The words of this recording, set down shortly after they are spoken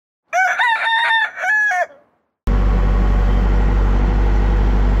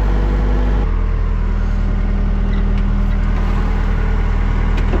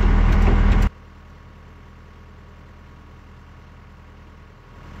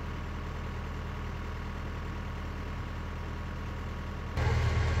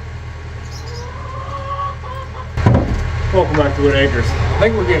Welcome back to Whitt Acres. I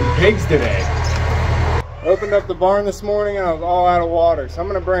think we're getting pigs today. Opened up the barn this morning and I was all out of water, so I'm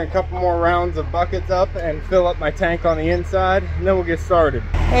going to bring a couple more rounds of buckets up and fill up my tank on the inside, and then we'll get started.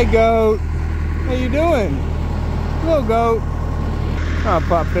 Hey goat, how you doing? Little goat. Oh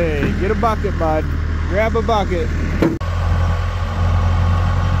puppy, get a bucket, bud. Grab a bucket.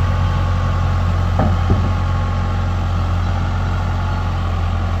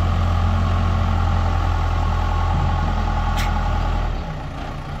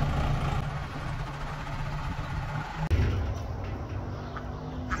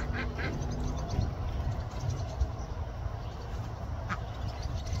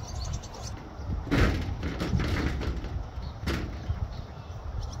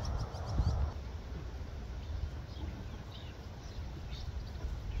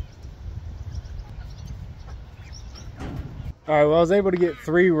 Alright, well I was able to get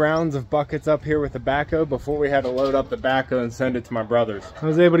 3 rounds of buckets up here with the backhoe before we had to load up the backhoe and send it to my brother's. I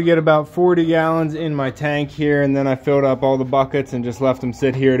was able to get about 40 gallons in my tank here, and then I filled up all the buckets and just left them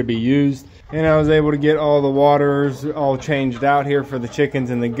sit here to be used. And I was able to get all the waters all changed out here for the chickens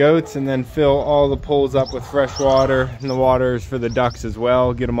and the goats, and then fill all the pools up with fresh water and the waters for the ducks as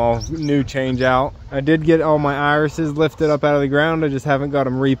well. Get them all new change out. I did get all my irises lifted up out of the ground. I just haven't got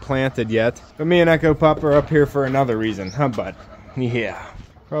them replanted yet. But me and Echo Pup are up here for another reason, huh bud? Yeah.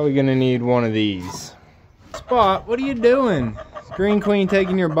 Probably gonna need one of these. Spot, what are you doing? Green Queen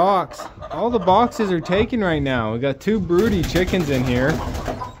taking your box. All the boxes are taken right now. We got 2 broody chickens in here.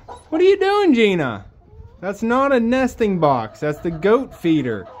 What are you doing, Gina? That's not a nesting box. That's the goat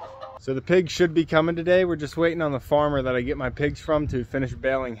feeder. So the pigs should be coming today. We're just waiting on the farmer that I get my pigs from to finish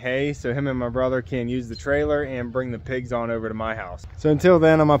baling hay, so him and my brother can use the trailer and bring the pigs on over to my house. So until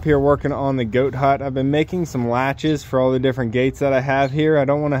then, I'm up here working on the goat hut. I've been making some latches for all the different gates that I have here. I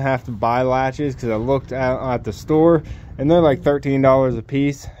don't want to have to buy latches because I looked at the store and they're like $13 a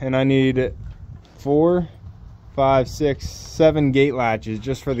piece, and I need 4, 5, 6, 7 gate latches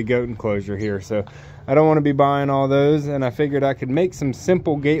just for the goat enclosure here. So I don't want to be buying all those, and I figured I could make some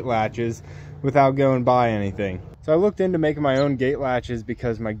simple gate latches without going and buy anything. So I looked into making my own gate latches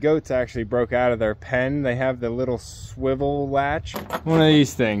because my goats actually broke out of their pen. They have the little swivel latch, one of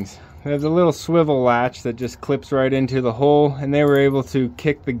these things. They have the little swivel latch that just clips right into the hole, and they were able to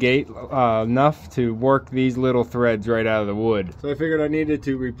kick the gate enough to work these little threads right out of the wood. So I figured I needed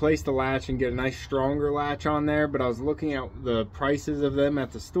to replace the latch and get a nice stronger latch on there, but I was looking at the prices of them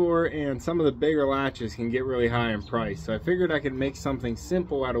at the store, and some of the bigger latches can get really high in price. So I figured I could make something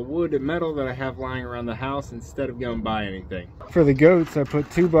simple out of wood and metal that I have lying around the house instead of going and buy anything. For the goats, I put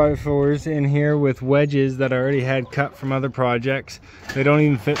 2x4s in here with wedges that I already had cut from other projects. They don't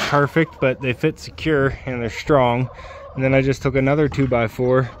even fit perfect, but they fit secure and they're strong. And then I just took another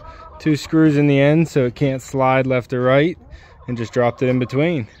 2x4, 2 screws in the end so it can't slide left or right, and just dropped it in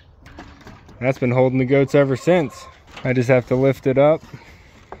between. And that's been holding the goats ever since. I just have to lift it up,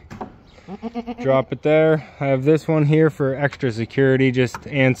 drop it there. I have this one here for extra security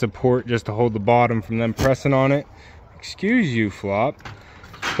and support, just to hold the bottom from them pressing on it. Excuse you, Flop.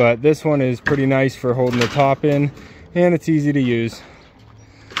 But this one is pretty nice for holding the top in, and it's easy to use.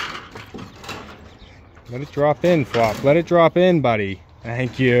 Let it drop in, Flop. Let it drop in, buddy.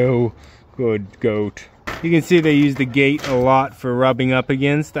 Thank you. Good goat. You can see they use the gate a lot for rubbing up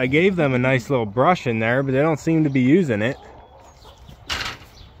against. I gave them a nice little brush in there, but they don't seem to be using it.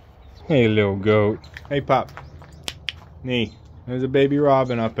 Hey, little goat. Hey, Pop. Nee. There's a baby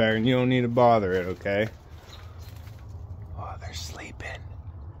robin up there, and you don't need to bother it, okay? Oh, they're sleeping.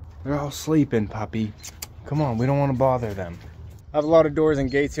 They're all sleeping, puppy. Come on, we don't want to bother them. I have a lot of doors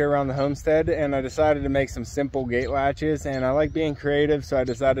and gates here around the homestead, and I decided to make some simple gate latches, and I like being creative, so I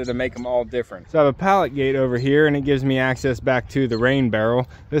decided to make them all different. So I have a pallet gate over here, and it gives me access back to the rain barrel.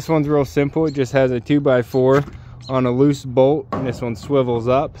 This one's real simple. It just has a 2x4 on a loose bolt, and this one swivels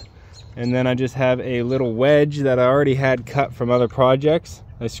up. And then I just have a little wedge that I already had cut from other projects.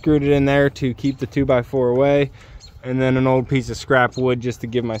 I screwed it in there to keep the 2x4 away, and then an old piece of scrap wood just to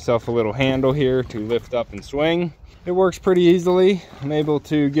give myself a little handle here to lift up and swing. It works pretty easily. I'm able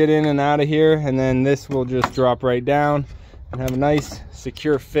to get in and out of here, and then this will just drop right down and have a nice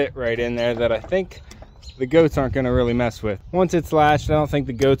secure fit right in there that I think the goats aren't going to really mess with. Once it's latched, I don't think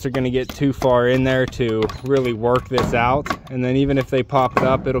the goats are going to get too far in there to really work this out, and then even if they pop it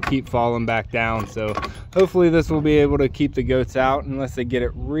up, it'll keep falling back down. So hopefully this will be able to keep the goats out unless they get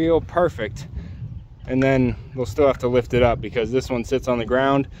it real perfect, and then they'll still have to lift it up because this one sits on the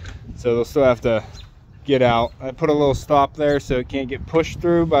ground, so they'll still have to get out. I put a little stop there so it can't get pushed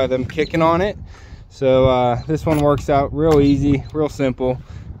through by them kicking on it. So this one works out real easy, real simple,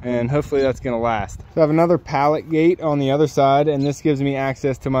 and hopefully that's gonna last. So I have another pallet gate on the other side, and this gives me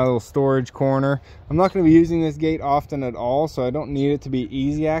access to my little storage corner. I'm not gonna be using this gate often at all, so I don't need it to be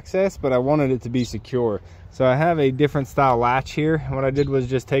easy access, but I wanted it to be secure. So I have a different style latch here. What I did was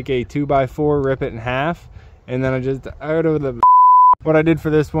just take a 2x4, rip it in half, and then what I did for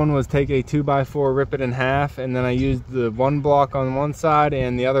this one was take a 2x4, rip it in half, and then I used the one block on one side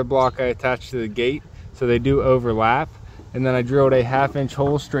and the other block I attached to the gate, so they do overlap. And then I drilled a 1/2-inch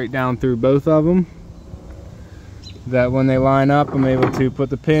hole straight down through both of them, that when they line up I'm able to put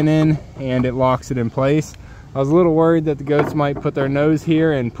the pin in and it locks it in place. I was a little worried that the goats might put their nose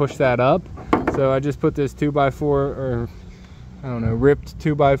here and push that up, so I just put this 2x4, or I don't know, ripped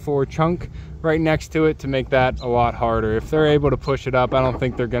 2x4 chunk right next to it to make that a lot harder. If they're able to push it up, I don't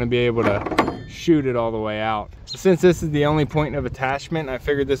think they're going to be able to shoot it all the way out. Since this is the only point of attachment, I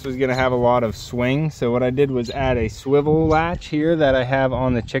figured this was going to have a lot of swing, so what I did was add a swivel latch here that I have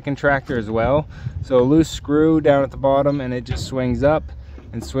on the chicken tractor as well. So a loose screw down at the bottom, and it just swings up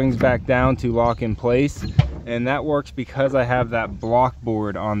and swings back down to lock in place. And that works because I have that block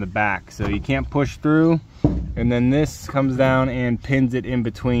board on the back, so you can't push through. And then this comes down and pins it in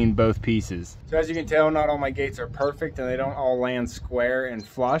between both pieces. So as you can tell, not all my gates are perfect and they don't all land square and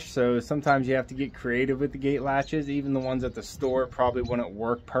flush, so sometimes you have to get creative with the gate latches. Even the ones at the store probably wouldn't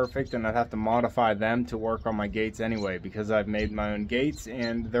work perfect, and I'd have to modify them to work on my gates anyway, because I've made my own gates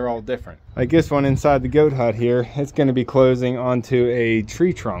and they're all different. Like this one inside the goat hut here, it's going to be closing onto a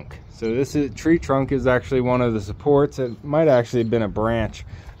tree trunk. So this tree trunk is actually one of the supports. It might actually have been a branch,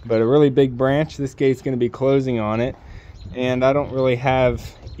 but a really big branch. This gate's going to be closing on it, and I don't really have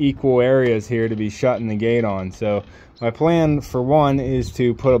equal areas here to be shutting the gate on. So my plan for one is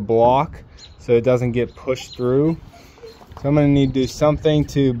to put a block so it doesn't get pushed through. So I'm going to need to do something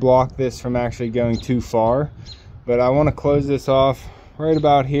to block this from actually going too far, but I want to close this off right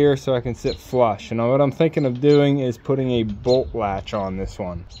about here so I can sit flush. And what I'm thinking of doing is putting a bolt latch on this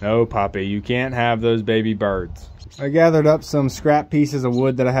one. No, Poppy, you can't have those baby birds. I gathered up some scrap pieces of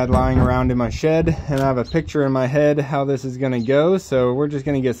wood that I had lying around in my shed, and I have a picture in my head how this is going to go, so we're just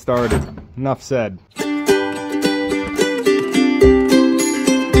going to get started. Enough said.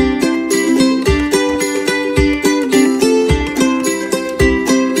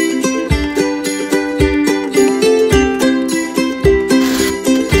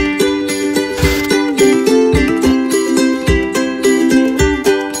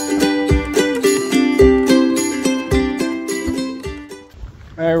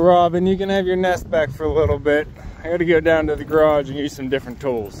 Hey Robin, you can have your nest back for a little bit. I gotta go down to the garage and use some different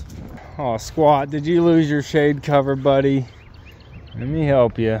tools. Oh, Squat, did you lose your shade cover, buddy? Let me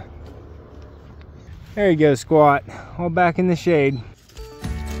help you. There you go, Squat. All back in the shade.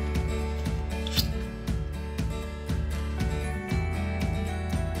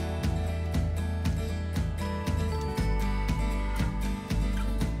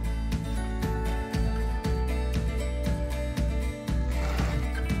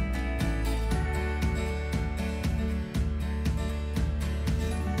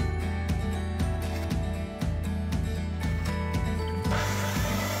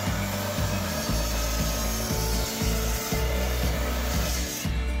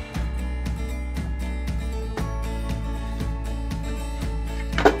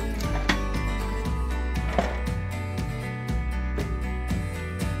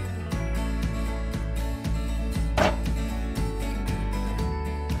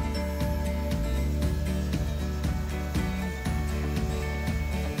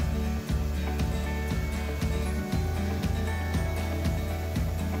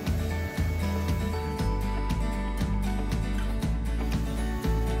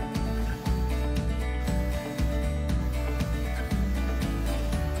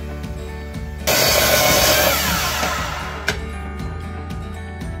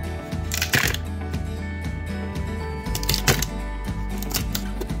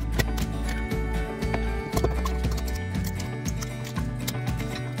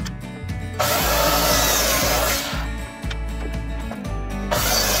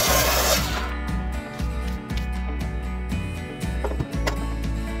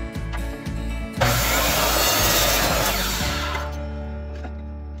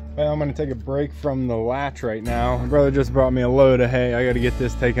 Well, I'm gonna take a break from the latch right now. My brother just brought me a load of hay. I gotta get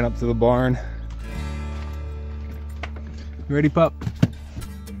this taken up to the barn. You ready, pup?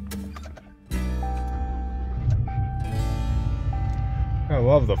 I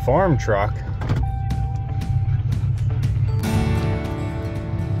love the farm truck.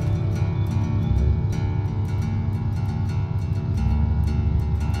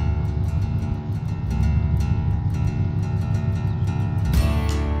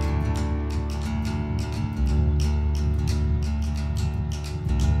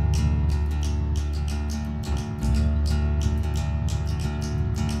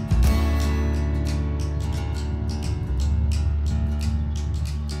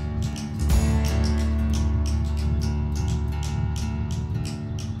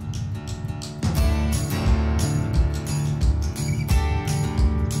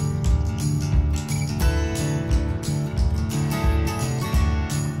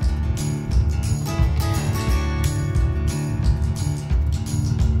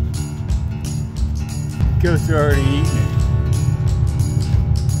 goats are already eating it.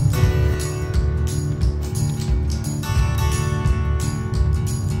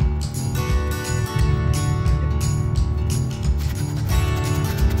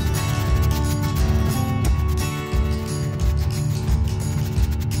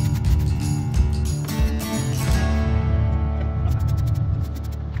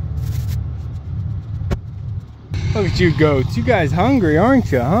 Look at you goats. You guys hungry,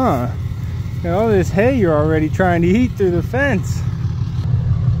 aren't you, huh? Got all this hay you're already trying to eat through the fence.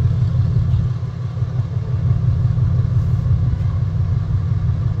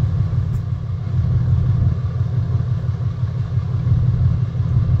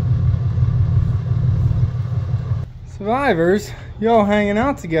 Survivors, y'all hanging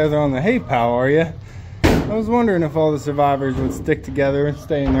out together on the hay pile, are you? I was wondering if all the survivors would stick together and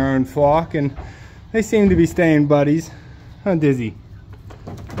stay in their own flock, and they seem to be staying buddies. Huh, Dizzy?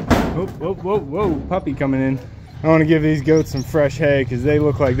 Whoa, whoa, whoa, whoa, puppy coming in. I want to give these goats some fresh hay because they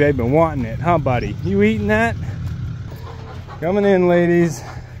look like they've been wanting it. Huh, buddy? You eating that? Coming in, ladies.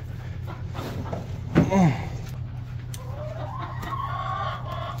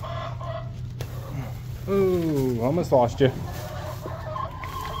 Oh, almost lost you.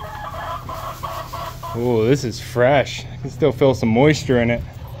 Oh, this is fresh. I can still feel some moisture in it.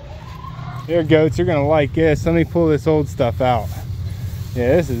 Here, goats, you're gonna like this. Let me pull this old stuff out.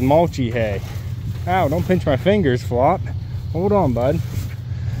 Yeah, this is mulchy hay. Ow, don't pinch my fingers, Flop. Hold on, bud.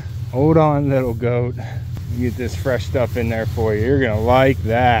 Hold on, little goat. Get this fresh stuff in there for you. You're gonna like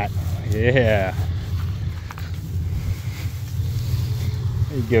that. Yeah.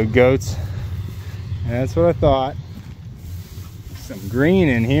 There you go, goats. That's what I thought. Some green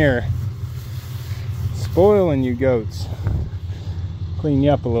in here. Spoiling you goats. Clean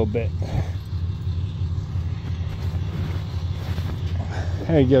you up a little bit.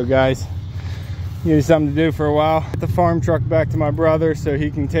 There you go, guys. Give you something to do for a while. Get the farm truck back to my brother so he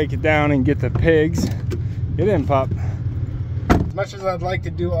can take it down and get the pigs. Get in, pup. As much as I'd like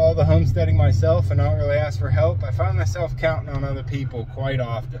to do all the homesteading myself and not really ask for help, I find myself counting on other people quite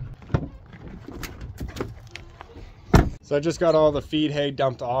often. So I just got all the feed hay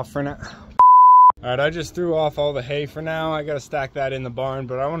dumped off for now. All right, I just threw off all the hay for now. I got to stack that in the barn,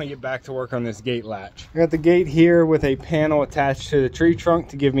 but I want to get back to work on this gate latch. I got the gate here with a panel attached to the tree trunk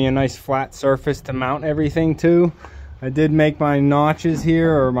to give me a nice flat surface to mount everything to. I did make my notches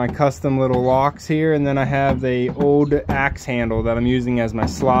here, or my custom little locks here, and then I have the old axe handle that I'm using as my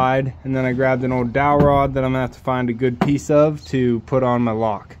slide, and then I grabbed an old dowel rod that I'm gonna have to find a good piece of to put on my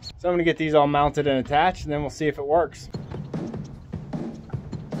lock. So I'm gonna get these all mounted and attached, and then we'll see if it works.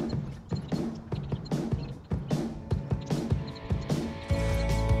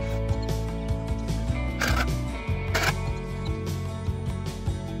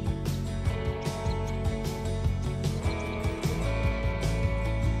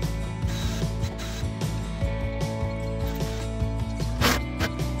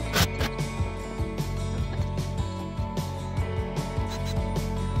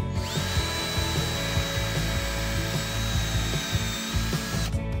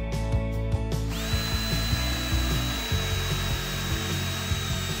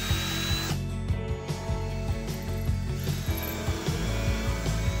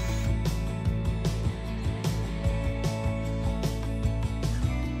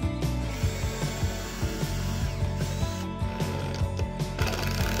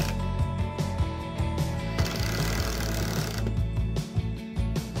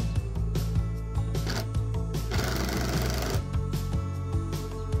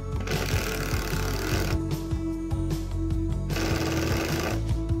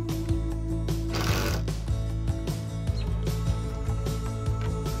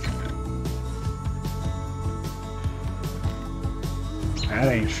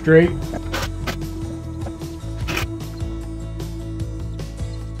 That ain't straight.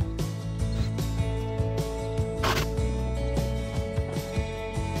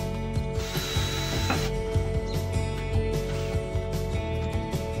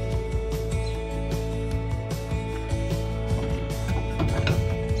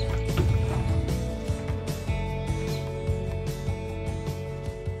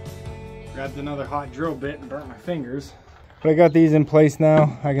 Grabbed another hot drill bit and burnt my fingers. But I got these in place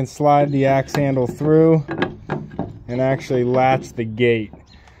now. I can slide the axe handle through and actually latch the gate.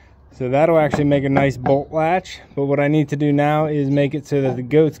 So that'll actually make a nice bolt latch. But what I need to do now is make it so that the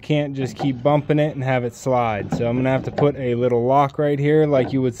goats can't just keep bumping it and have it slide. So I'm gonna have to put a little lock right here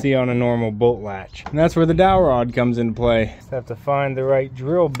like you would see on a normal bolt latch. And that's where the dowel rod comes into play. Just have to find the right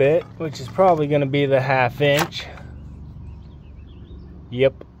drill bit, which is probably gonna be the 1/2 inch.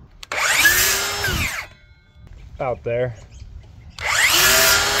 Yep. About there.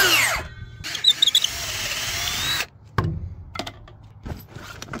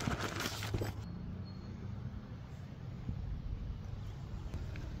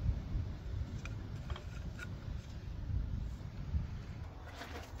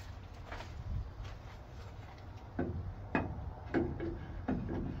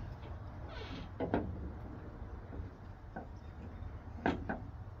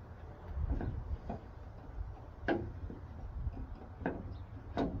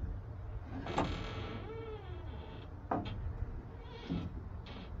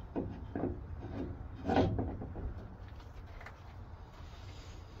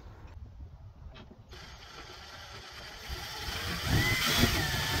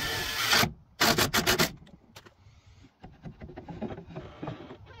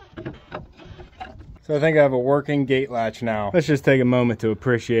 So I think I have a working gate latch now. Let's just take a moment to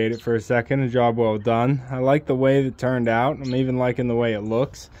appreciate it for a second. A job well done. I like the way it turned out. I'm even liking the way it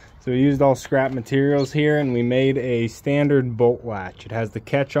looks. So we used all scrap materials here and we made a standard bolt latch. It has the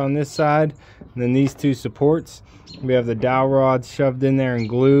catch on this side and then these two supports. We have the dowel rods shoved in there and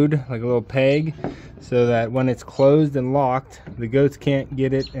glued like a little peg so that when it's closed and locked, the goats can't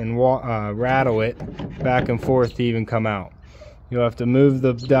get it and rattle it back and forth to even come out. You'll have to move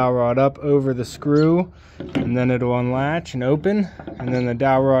the dowel rod up over the screw and then it'll unlatch and open, and then the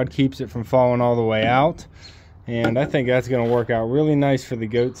dowel rod keeps it from falling all the way out. And I think that's going to work out really nice for the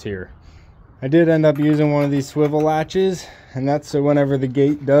goats here. I did end up using one of these swivel latches, and that's so whenever the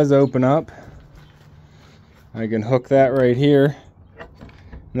gate does open up, I can hook that right here.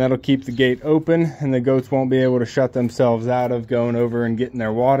 And that'll keep the gate open and the goats won't be able to shut themselves out of going over and getting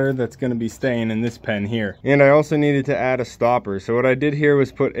their water that's going to be staying in this pen here. And I also needed to add a stopper. So what I did here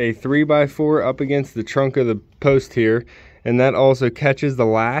was put a 3x4 up against the trunk of the post here, and that also catches the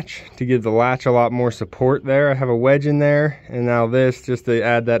latch to give the latch a lot more support there. I have a wedge in there and now this just to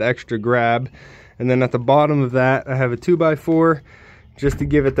add that extra grab. And then at the bottom of that I have a 2x4 just to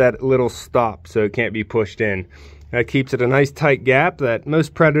give it that little stop so it can't be pushed in. That keeps it a nice tight gap that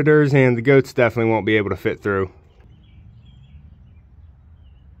most predators and the goats definitely won't be able to fit through.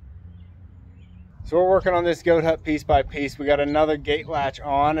 So we're working on this goat hut piece by piece. We got another gate latch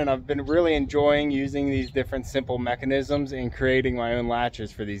on, and I've been really enjoying using these different simple mechanisms and creating my own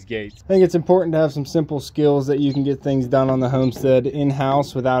latches for these gates. I think it's important to have some simple skills that you can get things done on the homestead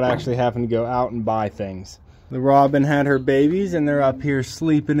in-house without actually having to go out and buy things. The robin had her babies and they're up here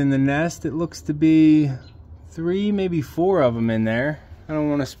sleeping in the nest. It looks to be 3, maybe 4 of them in there. I don't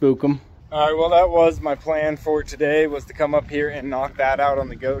want to spook them. All right, well, that was my plan for today, was to come up here and knock that out on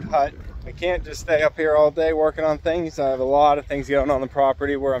the goat hut. I can't just stay up here all day working on things. I have a lot of things going on the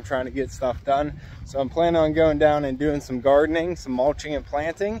property where I'm trying to get stuff done. So I'm planning on going down and doing some gardening, some mulching and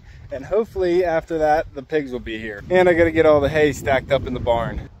planting, and hopefully after that the pigs will be here. And I got to get all the hay stacked up in the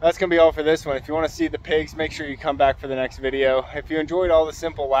barn. That's gonna be all for this one. If you want to see the pigs, make sure you come back for the next video. If you enjoyed all the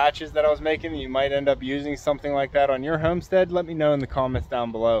simple latches that I was making, you might end up using something like that on your homestead, let me know in the comments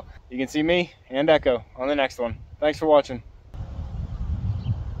down below. You can see me and Echo on the next one. Thanks for watching.